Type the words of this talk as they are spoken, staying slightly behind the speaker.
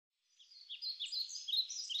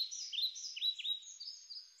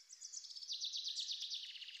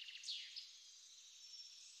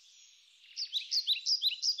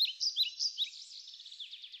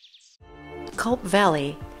Culp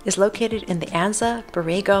Valley is located in the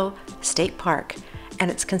Anza-Borrego State Park,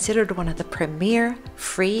 and it's considered one of the premier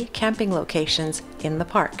free camping locations in the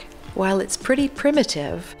park. While it's pretty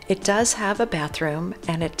primitive, it does have a bathroom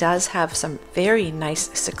and it does have some very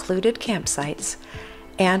nice secluded campsites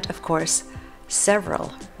and, of course,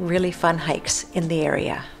 several really fun hikes in the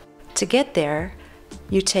area. To get there,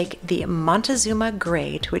 you take the Montezuma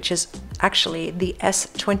grade, which is actually the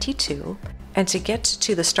S22, and to get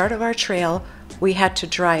to the start of our trail, we had to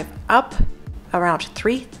drive up around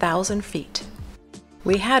 3,000 feet.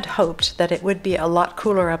 We had hoped that it would be a lot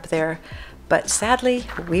cooler up there, but sadly,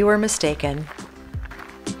 we were mistaken.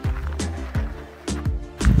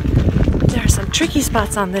 There are some tricky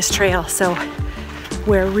spots on this trail, so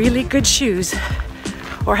wear really good shoes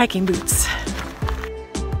or hiking boots.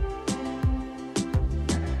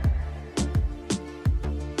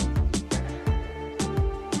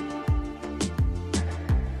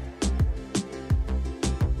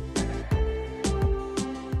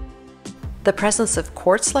 The presence of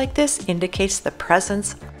quartz like this indicates the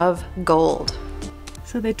presence of gold.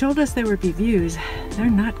 So they told us there would be views. They're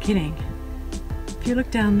not kidding. If you look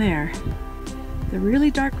down there, the really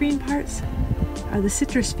dark green parts are the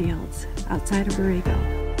citrus fields outside of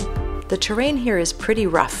Borrego. The terrain here is pretty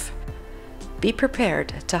rough. Be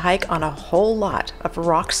prepared to hike on a whole lot of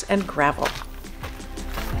rocks and gravel.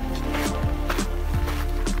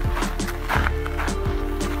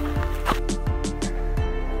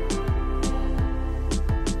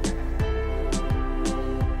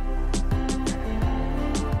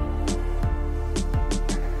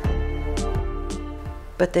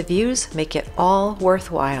 But the views make it all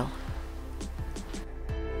worthwhile.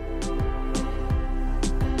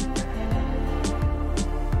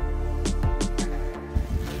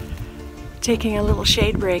 Taking a little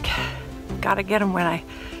shade break. Gotta get them when I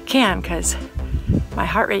can, because my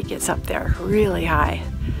heart rate gets up there really high.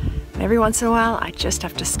 And every once in a while, I just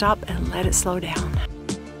have to stop and let it slow down.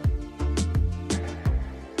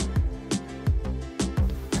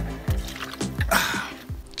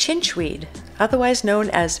 Chinchweed, otherwise known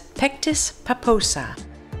as Pectus paposa.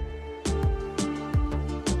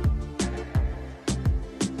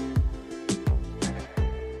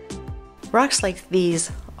 Rocks like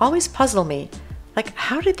these always puzzle me. Like,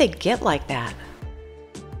 how did they get like that?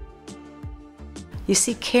 You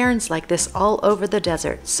see cairns like this all over the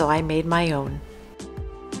desert, so I made my own.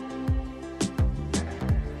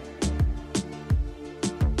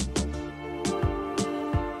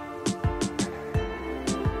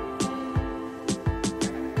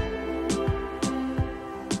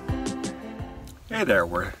 Hey there,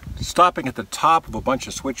 we're stopping at the top of a bunch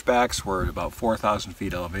of switchbacks. We're at about 4,000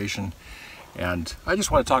 feet elevation, and I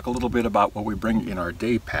just want to talk a little bit about what we bring in our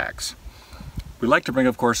day packs. We like to bring,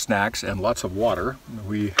 of course, snacks and lots of water.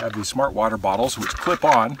 We have these smart water bottles which clip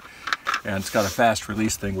on, and it's got a fast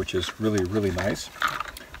release thing which is really, really nice.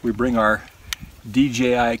 We bring our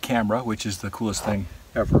DJI camera, which is the coolest thing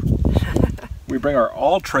ever. We bring our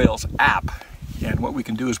All Trails app, and what we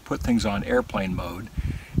can do is put things on airplane mode,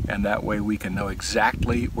 and that way we can know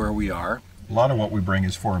exactly where we are. A lot of what we bring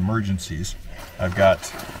is for emergencies. I've got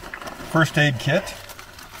first aid kit,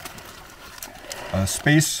 a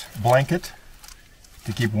space blanket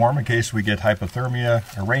to keep warm in case we get hypothermia,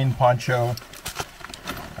 a rain poncho.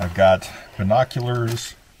 I've got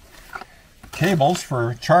binoculars, cables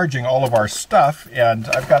for charging all of our stuff, and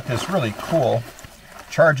I've got this really cool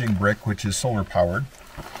charging brick which is solar powered.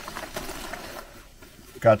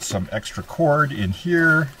 Got some extra cord in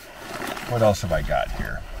here. What else have I got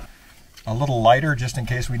here? A little lighter just in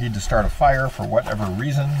case we need to start a fire for whatever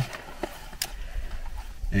reason.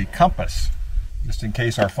 A compass just in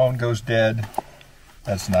case our phone goes dead.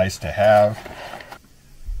 That's nice to have.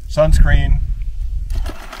 Sunscreen.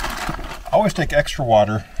 Always take extra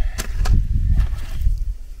water.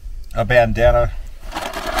 A bandana.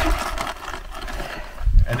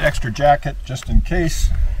 An extra jacket just in case.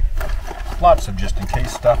 Lots of just in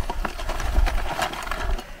case stuff.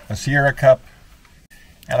 A Sierra cup.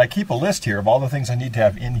 And I keep a list here of all the things I need to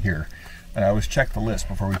have in here. And I always check the list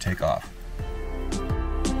before we take off.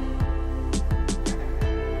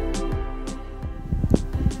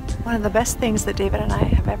 One of the best things that David and I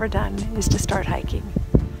have ever done is to start hiking.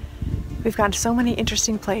 We've gone to so many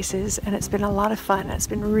interesting places and it's been a lot of fun. It's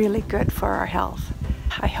been really good for our health.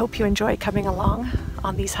 I hope you enjoy coming along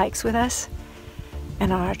on these hikes with us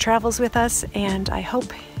and on our travels with us, and I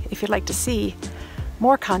hope if you'd like to see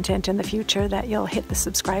more content in the future that you'll hit the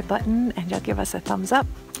subscribe button and you'll give us a thumbs up,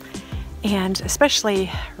 and especially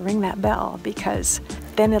ring that bell, because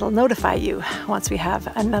then it'll notify you once we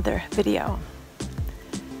have another video.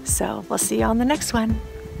 So we'll see you on the next one.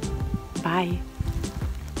 Bye.